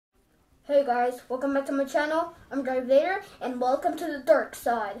Hey guys, welcome back to my channel. I'm Darth Vader and welcome to the dark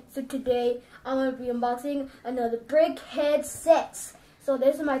side. So today I'm going to be unboxing another Brickheadz set. So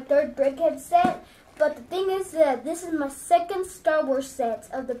this is my third Brickheadz set, but the thing is that this is my second Star Wars set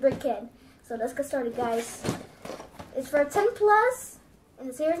of the Brickhead. So let's get started, guys. It's for 10 plus and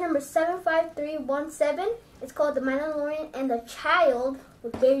the series number 75317. It's called The Mandalorian and the Child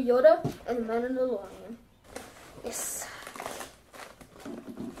with Baby Yoda and the Mandalorian. Yes.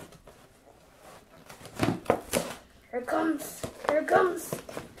 Here it comes, here it comes,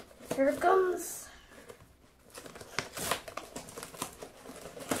 here it comes.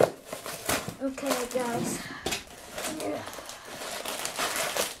 Okay, guys. Yeah.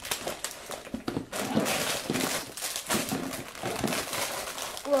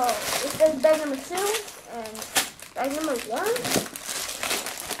 Well, it says bag number 2 and bag number 1.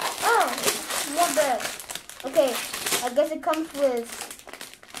 Oh, it's one bag. Okay, I guess it comes with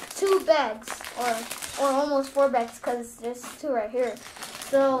 2 bags or almost 4 bags because there's 2 right here.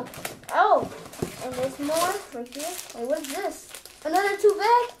 So, oh, and there's more right here. Wait, what is this? Another 2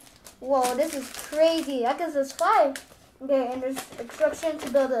 bag? Whoa, this is crazy. I guess there's 5. Okay, and there's instruction to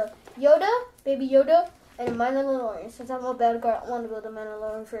build a Yoda, Baby Yoda, and a Mandalorian. Since I'm a bad guy, I want to build a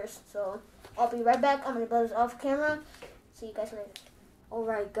Mandalorian first. So, I'll be right back. I'm going to build this off camera. See you guys later.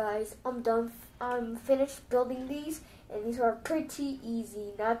 Alright guys, I'm done. I'm finished building these, and these are pretty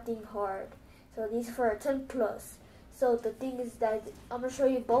easy, nothing hard. So these are for 10 plus. So the thing is that I'm going to show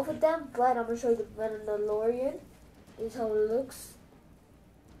you both of them, but I'm going to show you the Mandalorian. This is how it looks.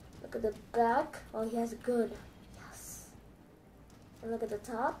 Look at the back. Oh, he has a gun. Yes. And look at the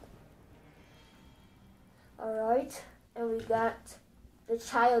top. Alright. And we got the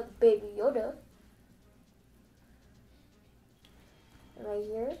child Baby Yoda. Right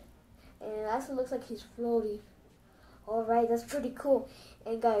here. And it also looks like he's floating. Alright, that's pretty cool.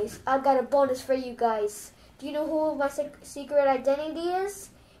 And guys, I got a bonus for you guys. Do you know who my secret identity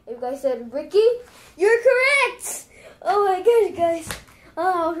is? If you guys said Ricky, you're correct! Oh my gosh, guys.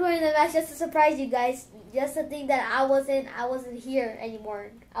 Oh, I was wearing the mask just to surprise you guys. Just to think that I wasn't here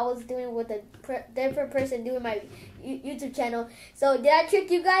anymore. I was doing with a different person doing my YouTube channel. So did I trick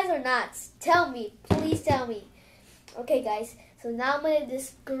you guys or not? Tell me. Please tell me. Okay, guys. So now I'm gonna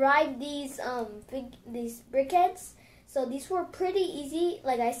describe these brickheads. So these were pretty easy,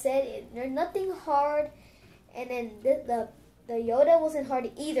 like I said. They're nothing hard, and then the Yoda wasn't hard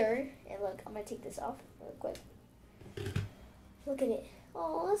either. And look, I'm gonna take this off real quick. Look at it.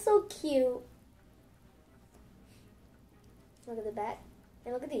 Oh, it's so cute. Look at the back,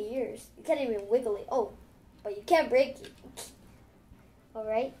 and look at the ears. You can't even wiggle it. Oh, but you can't break it. All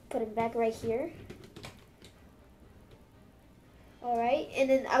right, put it back right here. Alright, and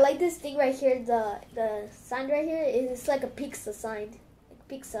then I like this thing right here, the sign right here, it's like a pizza sign. Like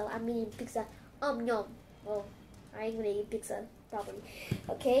pizza, I mean pizza, yum. Well, I ain't gonna eat pizza, probably.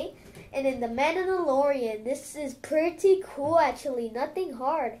 Okay, and then the Mandalorian, this is pretty cool actually, nothing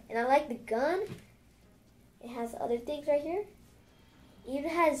hard. And I like the gun. It has other things right here. It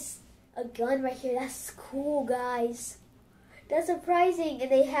even has a gun right here, that's cool, guys. That's surprising,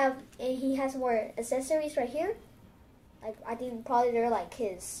 and he has more accessories right here. Like, I think probably they're like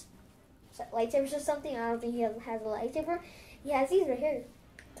his lightsabers or something. I don't think he has a lightsaber. He has these right here,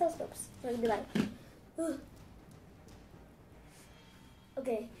 telescopes. So I can be like, ugh.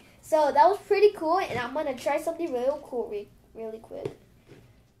 Okay, so that was pretty cool, and I'm gonna try something real cool, really quick.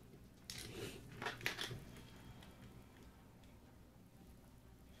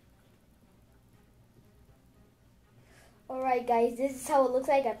 Alright guys, this is how it looks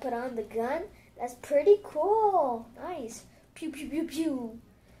like. I put on the gun. That's pretty cool. Nice. Pew, pew, pew, pew.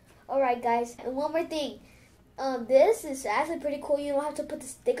 Alright, guys. And one more thing. This is actually pretty cool. You don't have to put the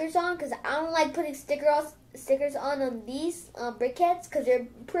stickers on because I don't like putting stickers on these brickheads because they're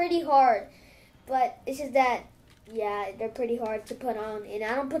pretty hard. But it's just that, yeah, they're pretty hard to put on. And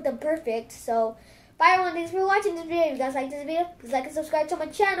I don't put them perfect. So, bye everyone. Thanks for watching this video. If you guys like this video, please like and subscribe to my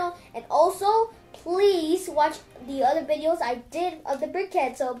channel. And also, please watch the other videos I did of the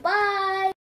brickhead. So, bye.